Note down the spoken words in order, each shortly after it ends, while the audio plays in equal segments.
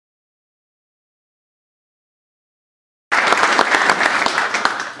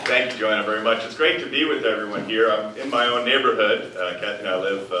Thank you, Joanna, very much. It's great to be with everyone here. I'm in my own neighborhood. Kathy and I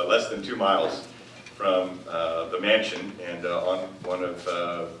live less than 2 miles from the mansion and on one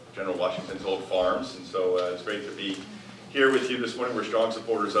of General Washington's old farms. And so it's great to be here with you this morning. We're strong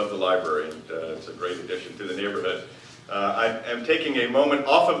supporters of the library, and it's a great addition to the neighborhood. I am taking a moment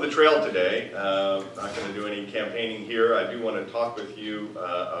off of the trail today. Not going to do any campaigning here. I do want to talk with you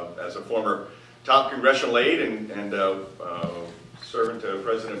as a former top congressional aide and servant to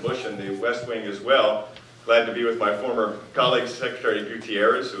President Bush in the West Wing as well. Glad to be with my former colleague, Secretary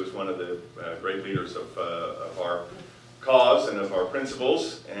Gutierrez, who is one of the great leaders of our cause and of our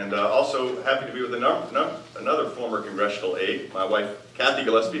principles, and also happy to be with another former congressional aide, my wife, Kathy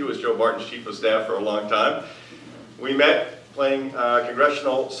Gillespie, who was Joe Barton's chief of staff for a long time. We met playing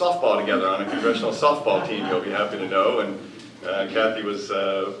congressional softball together on a congressional softball team, you'll be happy to know, and Kathy was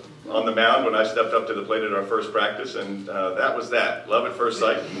on the mound when I stepped up to the plate at our first practice, and that was that. Love at first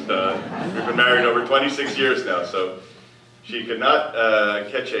sight. And, we've been married over 26 years now, so she could not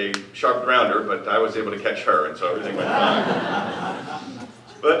catch a sharp grounder, but I was able to catch her, and so everything went fine.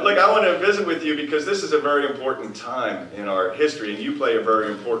 But look, I want to visit with you because this is a very important time in our history, and you play a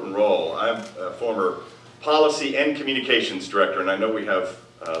very important role. I'm a former policy and communications director, and I know we have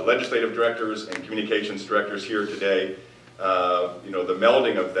legislative directors and communications directors here today. You know, the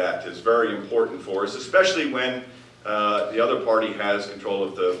melding of that is very important for us, especially when the other party has control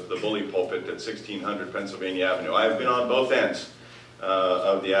of the bully pulpit at 1600 Pennsylvania Avenue. I have been on both ends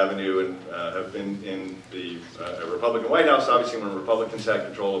of the avenue and have been in the Republican White House, obviously when Republicans had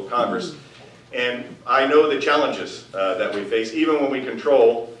control of Congress. And I know the challenges that we face, even when we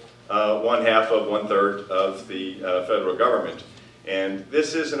control 1/3 of the federal government. And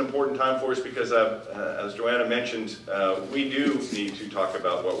this is an important time for us because, as Joanna mentioned, we do need to talk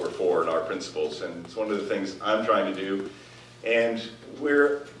about what we're for and our principles, and it's one of the things I'm trying to do. And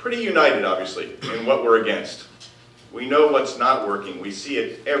we're pretty united, obviously, in what we're against. We know what's not working. We see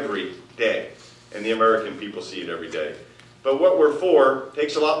it every day, and the American people see it every day. But what we're for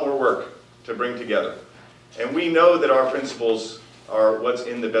takes a lot more work to bring together. And we know that our principles are what's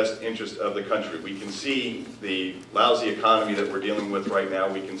in the best interest of the country. We can see the lousy economy that we're dealing with right now.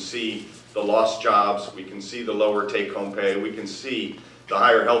 We can see the lost jobs. We can see the lower take-home pay. We can see the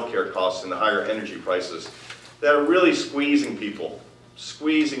higher healthcare costs and the higher energy prices that are really squeezing people,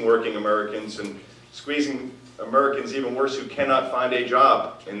 squeezing working Americans and squeezing Americans even worse who cannot find a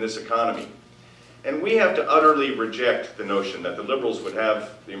job in this economy. And we have to utterly reject the notion that the liberals would have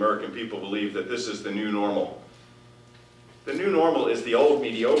the American people believe that this is the new normal. The new normal is the old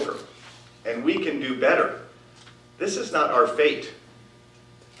mediocre, and we can do better. This is not our fate.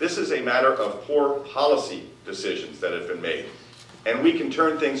 This is a matter of poor policy decisions that have been made. And we can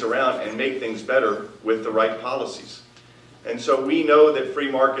turn things around and make things better with the right policies. And so we know that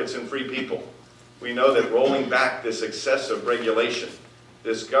free markets and free people, we know that rolling back this excessive regulation,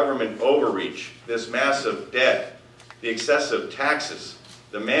 this government overreach, this massive debt, the excessive taxes,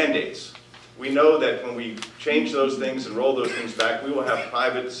 the mandates, we know that when we change those things and roll those things back, we will have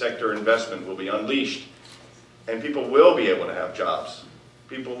private sector investment will be unleashed, and people will be able to have jobs.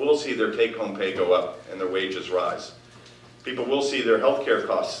 People will see their take-home pay go up and their wages rise. People will see their health care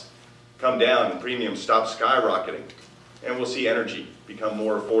costs come down and premiums stop skyrocketing, and we'll see energy become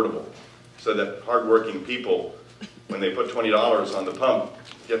more affordable so that hardworking people, when they put $20 on the pump,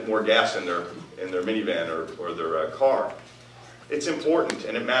 get more gas in their minivan or their car. It's important,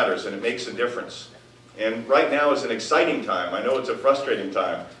 and it matters, and it makes a difference. And right now is an exciting time. I know it's a frustrating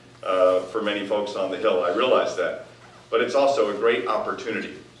time for many folks on the Hill. I realize that. But it's also a great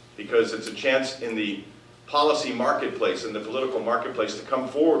opportunity because it's a chance in the policy marketplace, in the political marketplace, to come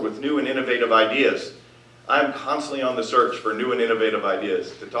forward with new and innovative ideas. I'm constantly on the search for new and innovative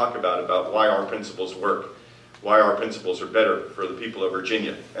ideas to talk about why our principles work, why our principles are better for the people of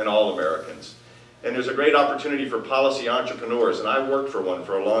Virginia and all Americans. And there's a great opportunity for policy entrepreneurs, and I worked for one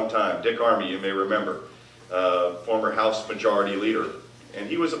for a long time. Dick Armey, you may remember, former House Majority Leader. And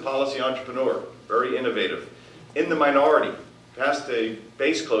he was a policy entrepreneur, very innovative. In the minority, passed a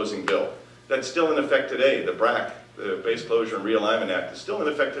base closing bill that's still in effect today. The BRAC, the Base Closure and Realignment Act, is still in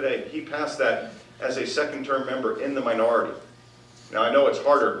effect today. He passed that as a second-term member in the minority. Now, I know it's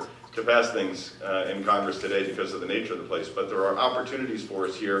harder to pass things in Congress today because of the nature of the place, but there are opportunities for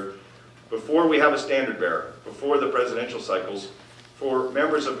us here before we have a standard bearer, before the presidential cycles, for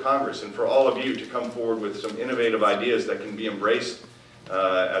members of Congress and for all of you to come forward with some innovative ideas that can be embraced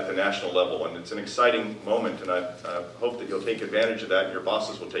at the national level. And it's an exciting moment, and I hope that you'll take advantage of that and your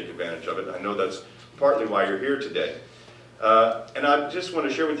bosses will take advantage of it. I know that's partly why you're here today. And I just want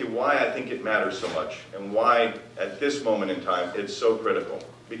to share with you why I think it matters so much and why at this moment in time it's so critical.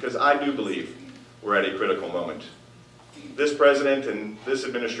 because I do believe we're at a critical moment. This president and this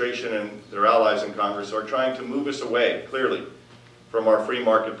administration and their allies in Congress are trying to move us away, clearly, from our free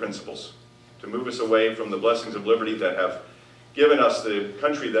market principles, to move us away from the blessings of liberty that have given us the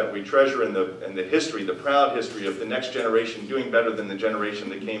country that we treasure and the history, the proud history of the next generation doing better than the generation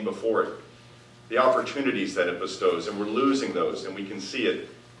that came before it. The opportunities that it bestows, and we're losing those, and we can see it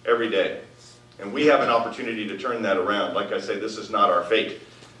every day. And we have an opportunity to turn that around. Like I say, this is not our fate.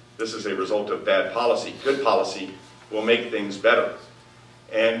 This is a result of bad policy. Good policy will make things better.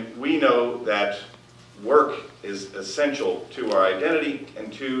 And we know that work is essential to our identity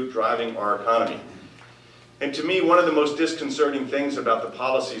and to driving our economy. And to me, one of the most disconcerting things about the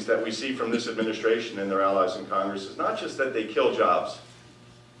policies that we see from this administration and their allies in Congress is not just that they kill jobs,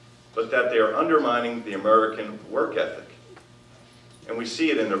 but that they are undermining the American work ethic. And we see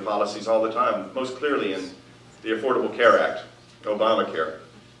it in their policies all the time, most clearly in the Affordable Care Act, Obamacare.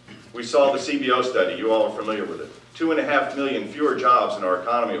 We saw the CBO study, you all are familiar with it. 2.5 million fewer jobs in our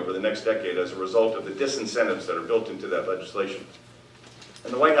economy over the next decade as a result of the disincentives that are built into that legislation.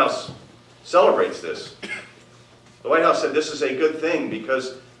 And the White House celebrates this. The White House said this is a good thing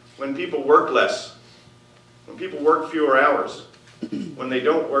because when people work less, when people work fewer hours, when they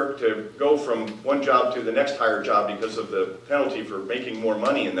don't work to go from one job to the next higher job because of the penalty for making more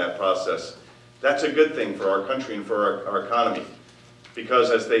money in that process, that's a good thing for our country and for our economy.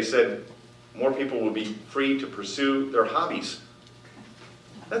 Because as they said, more people will be free to pursue their hobbies.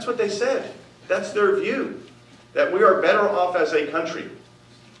 That's what they said. That's their view. That we are better off as a country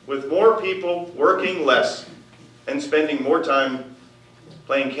with more people working less and spending more time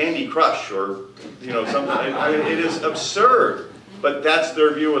playing Candy Crush or something. I mean, it is absurd, but that's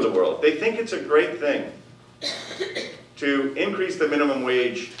their view of the world. They think it's a great thing to increase the minimum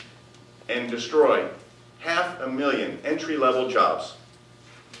wage and destroy 500,000 entry-level jobs.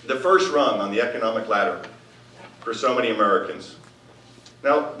 The first rung on the economic ladder for so many Americans.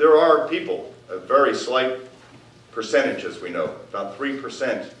 Now, there are people, a very slight percentage as we know, about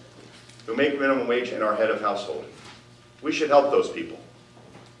 3%, who make minimum wage and are head of household. We should help those people.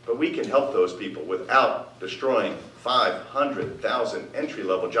 But we can help those people without destroying 500,000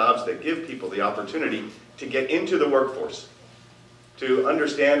 entry-level jobs that give people the opportunity to get into the workforce, to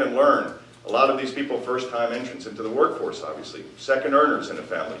understand and learn. A lot of these people, first-time entrants into the workforce, obviously, second earners in a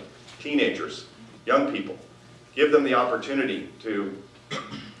family, teenagers, young people. Give them the opportunity to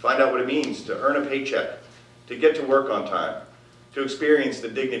find out what it means to earn a paycheck, to get to work on time, to experience the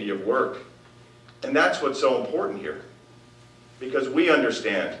dignity of work. And that's what's so important here. Because we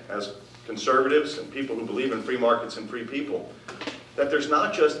understand, as conservatives and people who believe in free markets and free people, that there's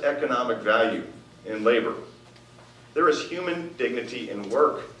not just economic value in labor. There is human dignity in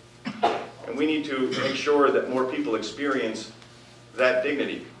work. And we need to make sure that more people experience that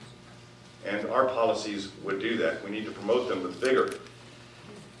dignity. And our policies would do that. We need to promote them with vigor.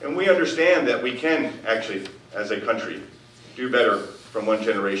 And we understand that we can actually, as a country, do better from one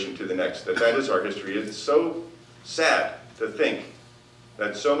generation to the next. That is our history. It's so sad to think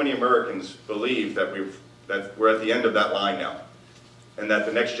that so many Americans believe that we're at the end of that line now. And that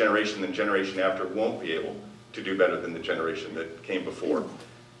the next generation and the generation after won't be able to do better than the generation that came before.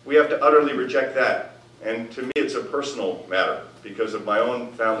 We have to utterly reject that. And to me, it's a personal matter because of my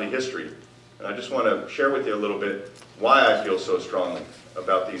own family history. And I just want to share with you a little bit why I feel so strongly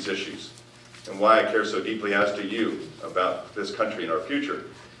about these issues and why I care so deeply, as do you, about this country and our future.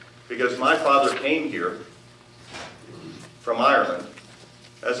 Because my father came here from Ireland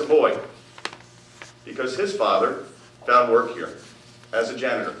as a boy because his father found work here as a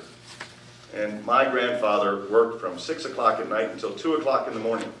janitor. And my grandfather worked from 6 o'clock at night until 2 o'clock in the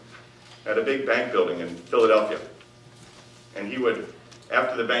morning at a big bank building in Philadelphia. And he would,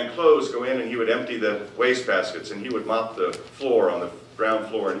 after the bank closed, go in and he would empty the waste baskets and he would mop the floor on the ground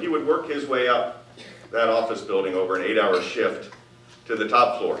floor. And he would work his way up that office building over an 8-hour shift to the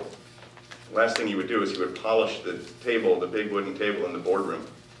top floor. The last thing he would do is he would polish the table, the big wooden table in the boardroom.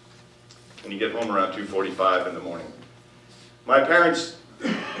 And he'd get home around 2:45 in the morning. My parents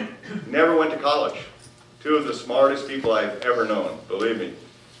never went to college. Two of the smartest people I've ever known, believe me,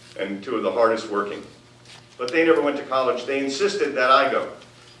 and two of the hardest working. But they never went to college. They insisted that I go,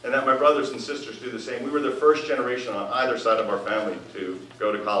 and that my brothers and sisters do the same. We were the first generation on either side of our family to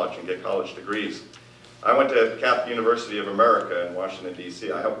go to college and get college degrees. I went to Catholic University of America in Washington,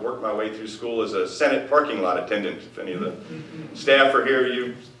 D.C. I helped work my way through school as a Senate parking lot attendant. If any of the staff are here,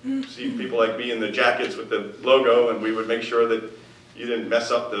 you see people like me in the jackets with the logo, and we would make sure that you didn't mess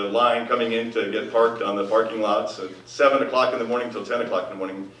up the line coming in to get parked on the parking lots at 7 o'clock in the morning till 10 o'clock in the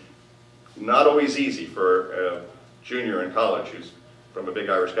morning. Not always easy for a junior in college who's from a big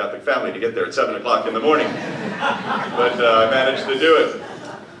Irish Catholic family to get there at 7 o'clock in the morning. But I managed to do it.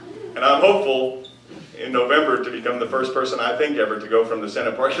 And I'm hopeful in November to become the first person, I think, ever to go from the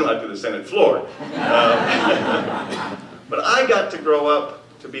Senate parking lot to the Senate floor. But I got to grow up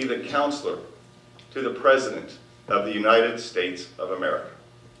to be the counselor to the President of the United States of America.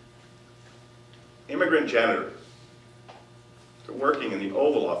 Immigrant janitor, to working in the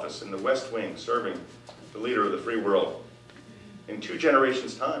Oval Office in the West Wing, serving the leader of the free world in 2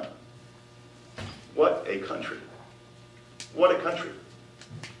 generations' time. What a country. What a country.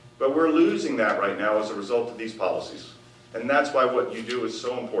 But we're losing that right now as a result of these policies. And that's why what you do is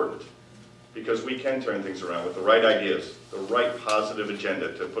so important, because we can turn things around with the right ideas, the right positive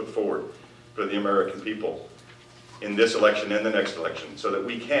agenda to put forward for the American people in this election and the next election, so that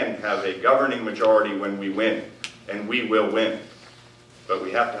we can have a governing majority when we win, and we will win. But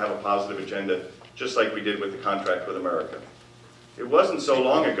we have to have a positive agenda, just like we did with the contract with America. It wasn't so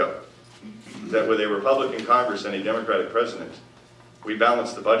long ago that with a Republican Congress and a Democratic president, we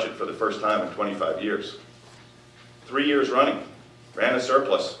balanced the budget for the first time in 25 years. 3 years running, ran a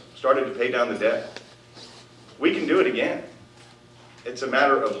surplus, started to pay down the debt. We can do it again. It's a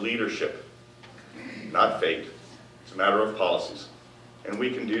matter of leadership, not fate. It's a matter of policies, and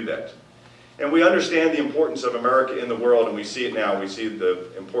we can do that. And we understand the importance of America in the world, and we see it now. We see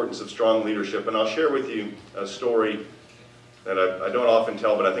the importance of strong leadership, and I'll share with you a story that I don't often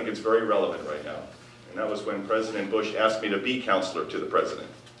tell, but I think it's very relevant right now. And that was when President Bush asked me to be counselor to the President.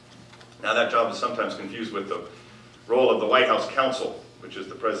 Now that job is sometimes confused with the role of the White House counsel, which is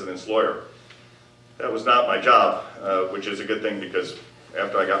the President's lawyer. That was not my job, which is a good thing, because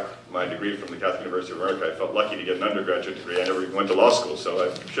after I got my degree from the Catholic University of America, I felt lucky to get an undergraduate degree. I never even went to law school,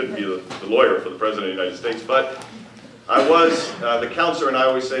 so I shouldn't be the lawyer for the President of the United States. But I was the counselor, and I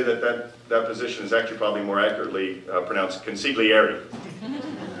always say that position is actually probably more accurately pronounced consigliere.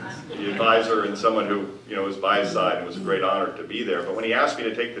 The advisor and someone who was by his side, and it was a great honor to be there. But when he asked me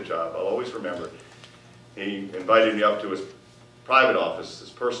to take the job, I'll always remember, he invited me up to his private office, his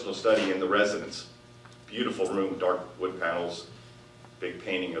personal study in the residence. Beautiful room, dark wood panels, big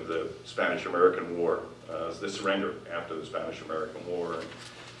painting of the Spanish-American War, the surrender after the Spanish-American War, and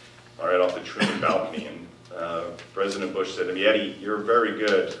right off the Truman balcony. And President Bush said to me, "Eddie, you're very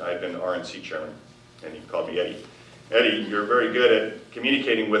good." I'd been RNC chairman, and he called me Eddie. "Eddie, you're very good at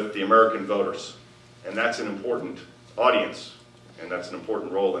communicating with the American voters, and that's an important audience, and that's an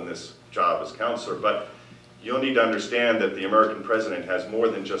important role in this job as counselor, but you'll need to understand that the American president has more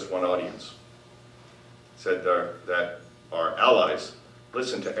than just one audience." He said that our allies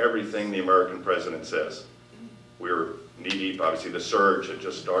listen to everything the American president says. We were knee-deep. Obviously, the surge had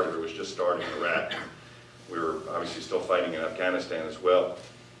just started, or was just starting in Iraq. We were obviously still fighting in Afghanistan as well.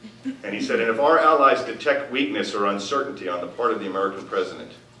 And he said, and if our allies detect weakness or uncertainty on the part of the American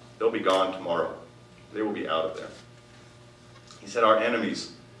president, they'll be gone tomorrow. They will be out of there. He said, our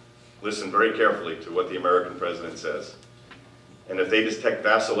enemies listen very carefully to what the American president says. And if they detect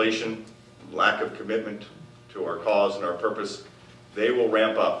vacillation, lack of commitment to our cause and our purpose, they will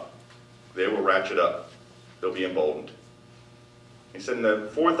ramp up. They will ratchet up. They'll be emboldened. He said, and the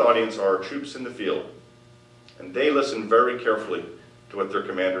fourth audience are our troops in the field. And they listen very carefully to what their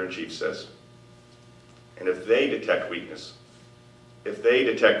commander-in-chief says. And if they detect weakness, if they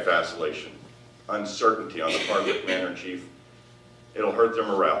detect vacillation, uncertainty on the part of the commander-in-chief, it'll hurt their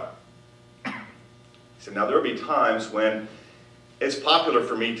morale. He said, now there'll be times when it's popular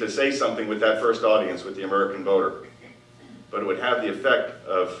for me to say something with that first audience, with the American voter, but it would have the effect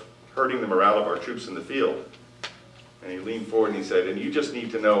of hurting the morale of our troops in the field. And he leaned forward and he said, and you just need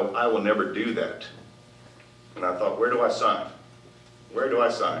to know I will never do that. And I thought, where do I sign? Where do I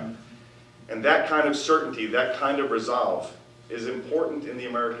sign? And that kind of certainty, that kind of resolve is important in the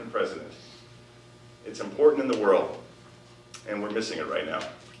American president. It's important in the world, and we're missing it right now.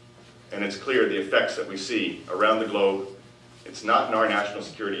 And it's clear the effects that we see around the globe. It's not in our national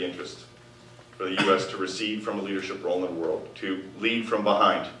security interest for the U.S. to recede from a leadership role in the world, to lead from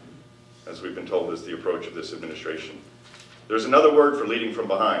behind, as we've been told is the approach of this administration. There's another word for leading from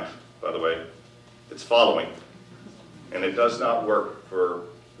behind, by the way. It's following. And it does not work for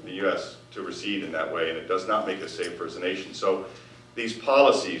the U.S. to recede in that way, and it does not make us safer as a nation. So these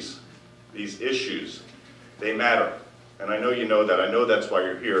policies, these issues, they matter. And I know you know that. I know that's why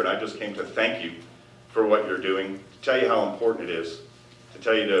you're here, and I just came to thank you for what you're doing, to tell you how important it is, to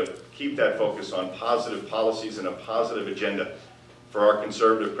tell you to keep that focus on positive policies and a positive agenda for our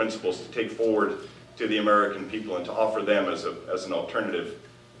conservative principles to take forward to the American people and to offer them as an alternative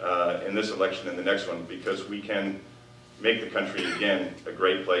in this election and the next one, because we can make the country again a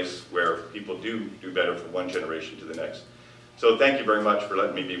great place where people do better from one generation to the next. So thank you very much for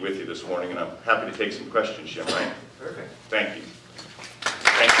letting me be with you this morning, and I'm happy to take some questions, Jim. Right? Perfect. Thank you.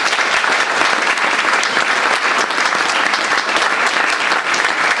 Thank you.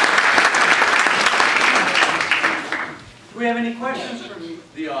 Do we have any questions from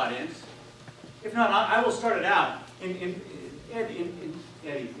the audience? If not, I will start it out. Eddie, isn't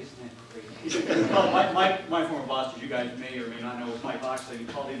that crazy? Well, my former boss, as you guys may or may not know, was Mike Oxley. He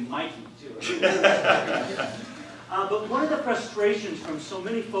called him Mikey, too. But one of the frustrations from so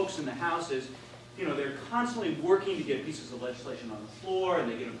many folks in the House is, you know, they're constantly working to get pieces of legislation on the floor, and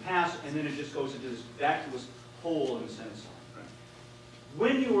they get them passed, and then it just goes into this vacuous hole in the Senate side.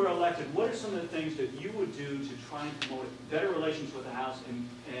 When you were elected, what are some of the things that you would do to try and promote better relations with the House and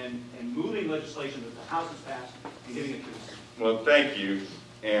moving legislation that the House has passed and getting it to the Senate? Well, thank you.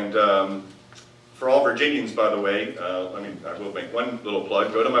 And for all Virginians, by the way, I will make one little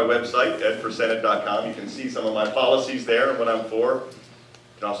plug. Go to my website, edforsenate.com. You can see some of my policies there and what I'm for.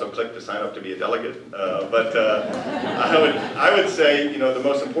 You can also click to sign up to be a delegate. I would say, you know, the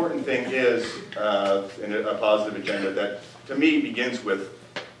most important thing is in a positive agenda that, to me, begins with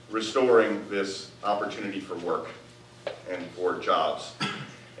restoring this opportunity for work and for jobs.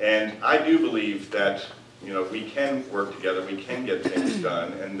 And I do believe that, you know, we can work together, we can get things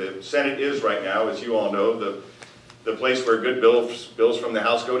done, and the Senate is right now, as you all know, the place where good bills from the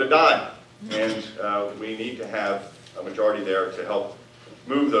House go to die. And we need to have a majority there to help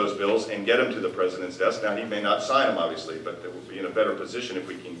move those bills and get them to the President's desk. Now, he may not sign them, obviously, but it will be in a better position if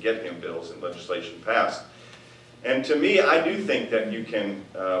we can get him bills and legislation passed. And to me, I do think that you can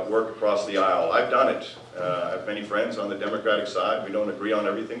work across the aisle. I've done it. I have many friends on the Democratic side. We don't agree on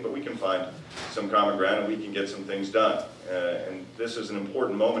everything, but we can find some common ground and we can get some things done. And this is an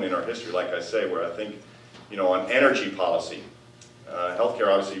important moment in our history, like I say, where I think, you know, on energy policy,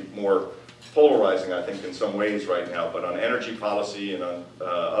 healthcare obviously more polarizing, I think, in some ways right now, but on energy policy and on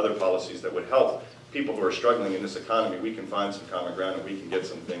other policies that would help people who are struggling in this economy, we can find some common ground and we can get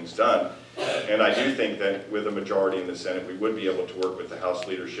some things done. And I do think that with a majority in the Senate, we would be able to work with the House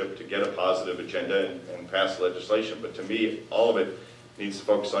leadership to get a positive agenda and pass legislation. But to me, all of it needs to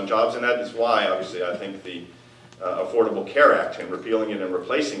focus on jobs, and that is why, obviously, I think the Affordable Care Act and repealing it and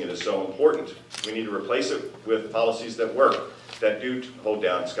replacing it is so important. We need to replace it with policies that work, that do hold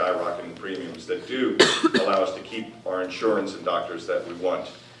down skyrocketing premiums, that do allow us to keep our insurance and doctors that we want.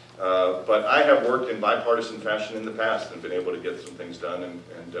 But I have worked in bipartisan fashion in the past and been able to get some things done, and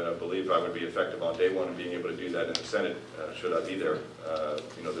believe I would be effective on day one in being able to do that in the Senate, should I be there,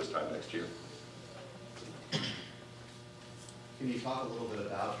 you know, this time next year. Can you talk a little bit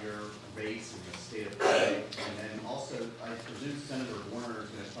about your race in the state of Florida? And then also, I presume Senator Warner is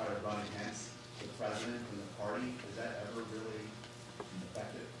going to try to run against the president and the party. Is that ever really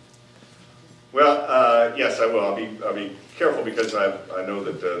effective? Well, yes, I will. I'll be careful because I know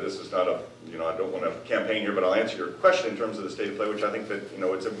that this is not a, you know, I don't want to campaign here, but I'll answer your question in terms of the state of play, which I think that, you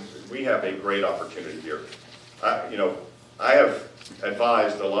know, we have a great opportunity here. You know, I have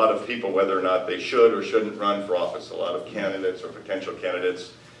advised a lot of people whether or not they should or shouldn't run for office, a lot of candidates or potential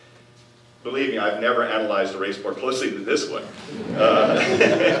candidates. Believe me, I've never analyzed a race more closely than this one.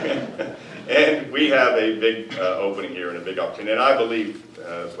 And we have a big opening here and a big opportunity. And I believe,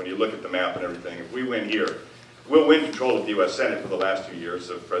 when you look at the map and everything, if we win here, we'll win control of the U.S. Senate for the last 2 years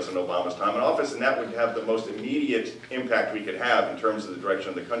of President Obama's time in office, and that would have the most immediate impact we could have in terms of the direction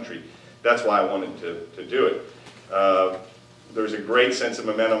of the country. That's why I wanted to do it. There's a great sense of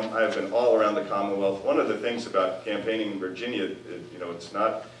momentum. I've been all around the Commonwealth. One of the things about campaigning in Virginia, you know, it's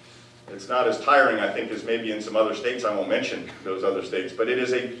not as tiring, I think, as maybe in some other states. I won't mention those other states, but it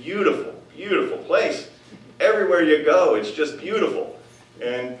is a beautiful, beautiful place. Everywhere you go, it's just beautiful.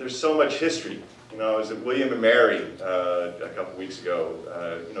 And there's so much history. You know, I was at William and Mary a couple weeks ago.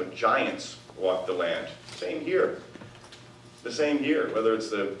 You know, giants walked the land. Same here. The same here, whether it's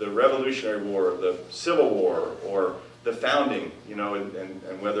the Revolutionary War, or the Civil War, or the founding, you know,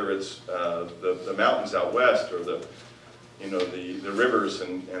 and whether it's the mountains out west, or the rivers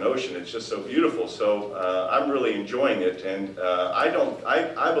and ocean. It's just so beautiful. So I'm really enjoying it, and I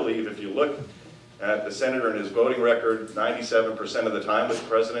believe if you look at the senator and his voting record, 97% of the time with the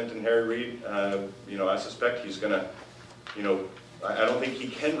president and Harry Reid, you know, I suspect he's going to, you know, I don't think he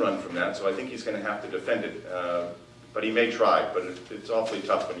can run from that, so I think he's going to have to defend it. But he may try, but it's awfully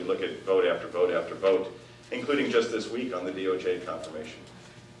tough when you look at vote after vote after vote, including just this week on the DOJ confirmation.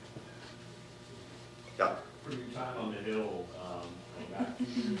 Yeah. From your time on the Hill, back 2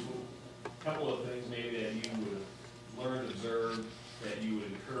 years, a couple of things maybe that you would learn, observe, that you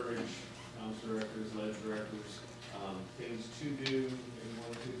would encourage council directors, ledge directors, things to do, maybe 1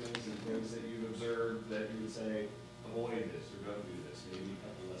 or 2 things, and things that you observed that you would say, avoid this, or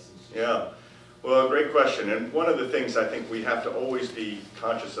Yeah. Well, great question. And one of the things I think we have to always be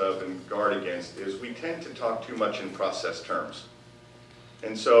conscious of and guard against is we tend to talk too much in process terms.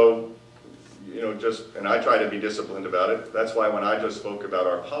 And so, you know, and I try to be disciplined about it. That's why when I just spoke about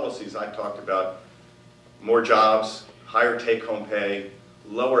our policies, I talked about more jobs, higher take-home pay,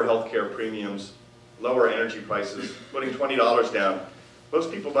 lower healthcare premiums, lower energy prices, putting $20 down.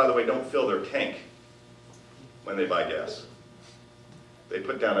 Most people, by the way, don't fill their tank when they buy gas. They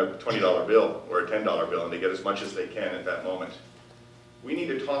put down a $20 bill or a $10 bill and they get as much as they can at that moment. We need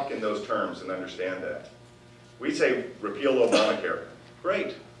to talk in those terms and understand that. We say repeal Obamacare.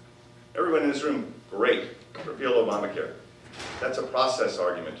 Great. Everyone in this room, great. Repeal Obamacare. That's a process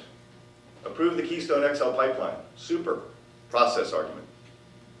argument. Approve the Keystone XL pipeline. Super. Process argument.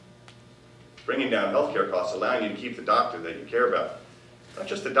 Bringing down healthcare costs, allowing you to keep the doctor that you care about. Not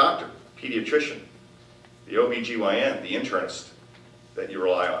just the doctor, pediatrician, the OBGYN, the internist that you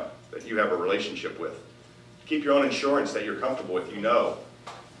rely on, that you have a relationship with. Keep your own insurance that you're comfortable with. You know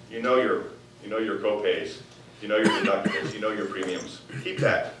your co-pays, you know your deductibles, you know your premiums. Keep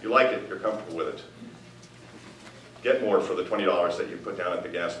that. You like it, you're comfortable with it. Get more for the $20 that you put down at the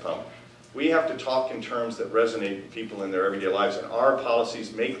gas pump. We have to talk in terms that resonate with people in their everyday lives, and our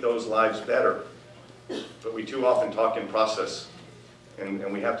policies make those lives better. But we too often talk in process, and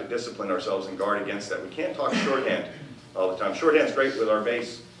we have to discipline ourselves and guard against that. We can't talk shorthand all the time. Shorthand's great with our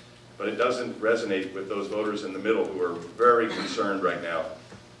base, but it doesn't resonate with those voters in the middle who are very concerned right now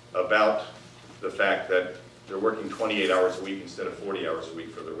about the fact that they're working 28 hours a week instead of 40 hours a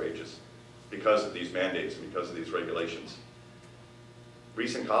week for their wages because of these mandates and because of these regulations.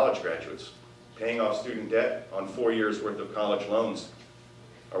 Recent college graduates paying off student debt on 4 years worth of college loans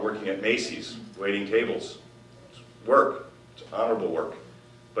are working at Macy's, waiting tables. It's work, it's honorable work,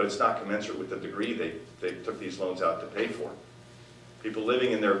 but it's not commensurate with the degree they took these loans out to pay for. People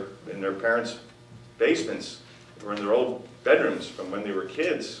living in their parents' basements or in their old bedrooms from when they were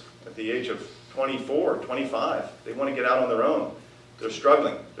kids at the age of 24, 25. They want to get out on their own. They're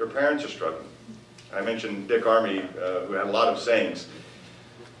struggling. Their parents are struggling. I mentioned Dick Armey, who had a lot of sayings,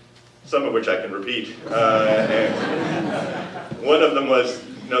 some of which I can repeat. And one of them was,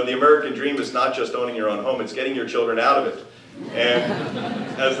 you know, the American dream is not just owning your own home, it's getting your children out of it. And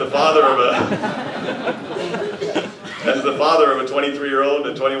as the father of a 23-year-old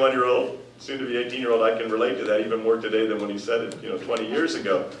and a 21-year-old, soon to be 18-year-old, I can relate to that even more today than when he said it, 20 years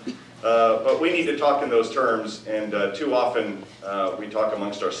ago. But we need to talk in those terms, and too often we talk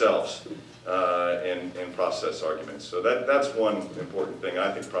amongst ourselves in process arguments. So that's one important thing,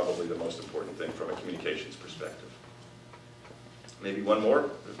 I think probably the most important thing from a communications perspective. Maybe one more?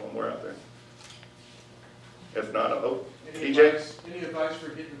 There's one more out there. If not, oh, DJ? Any advice for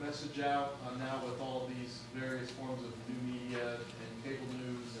getting the message out now with all these various forms of new media and cable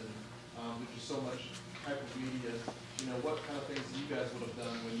news and there's just so much type of media, what kind of things you guys would have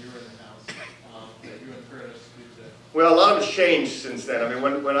done when you were in the House that you encouraged us to do today? Well, a lot of it's changed since then. I mean,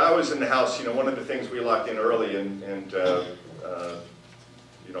 when I was in the House, one of the things we locked in early,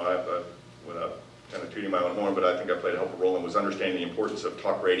 without kind of tooting my own horn, but I think I played a helpful role in, was understanding the importance of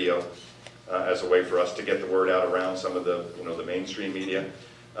talk radio as a way for us to get the word out around some of the, the mainstream media.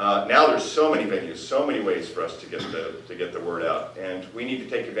 Now there's so many venues, so many ways for us to get the word out, and we need to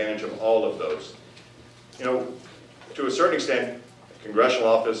take advantage of all of those. To a certain extent, a congressional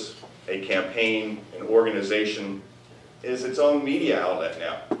office, a campaign, an organization is its own media outlet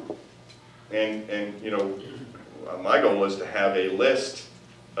now. And my goal is to have a list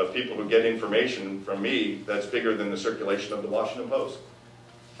of people who get information from me that's bigger than the circulation of the Washington Post.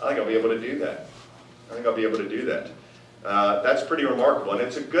 I think I'll be able to do that. That's pretty remarkable, and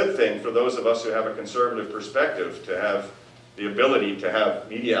it's a good thing for those of us who have a conservative perspective to have the ability to have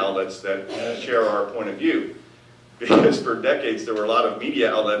media outlets that share our point of view. Because for decades there were a lot of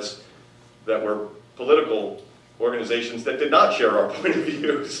media outlets that were political organizations that did not share our point of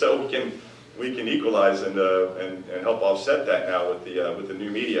view. So we can equalize and help offset that now with the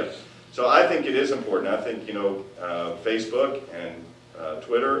new media. So I think it is important. I think Facebook and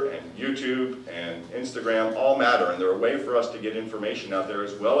Twitter and YouTube and Instagram all matter, and they're a way for us to get information out there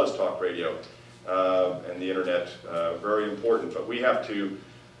as well as talk radio and the internet. Very important, but we have to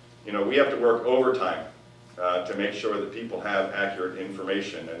work overtime to make sure that people have accurate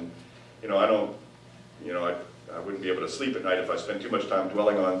information. And I wouldn't be able to sleep at night if I spent too much time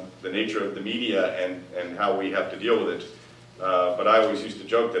dwelling on the nature of the media and how we have to deal with it. But I always used to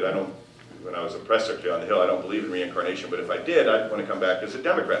joke that when I was a press secretary on the Hill, I don't believe in reincarnation, but if I did, I'd want to come back as a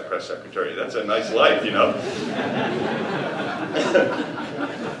Democrat press secretary. That's a nice life,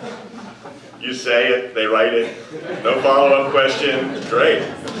 You say it, they write it, no follow-up question, great.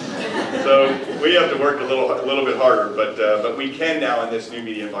 So we have to work a little bit harder, but we can now in this new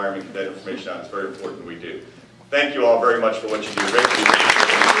media environment get that information out. It's very important we do. Thank you all very much for what you do. Great to be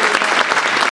here.